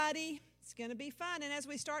It's going to be fun. And as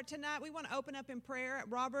we start tonight, we want to open up in prayer.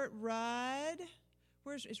 Robert Rudd.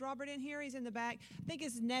 Is Robert in here? He's in the back. I think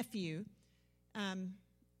his nephew,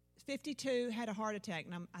 52, had a heart attack.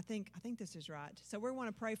 And I think this is right. So we want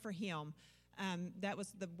to pray for him. That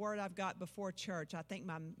was the word I've got before church. I think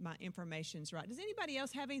my information's right. Does anybody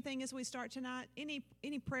else have anything as we start tonight?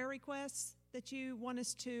 Any prayer requests that you want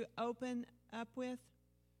us to open up with?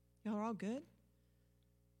 Y'all are all good?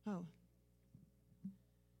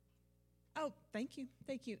 Oh, thank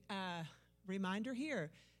you. Reminder here.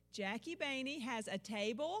 Jackie Bainey has a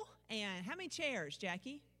table and how many chairs,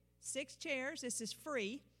 Jackie? 6 chairs. This is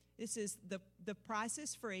free. This is the price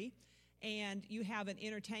is free. And you have an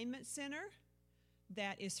entertainment center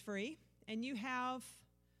that is free. And you have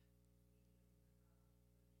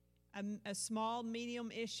a small,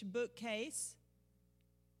 medium-ish bookcase.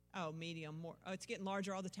 Oh, medium. More. Oh, it's getting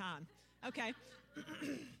larger all the time. Okay.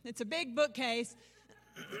 It's a big bookcase.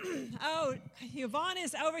 Oh, Yvonne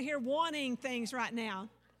is over here wanting things right now.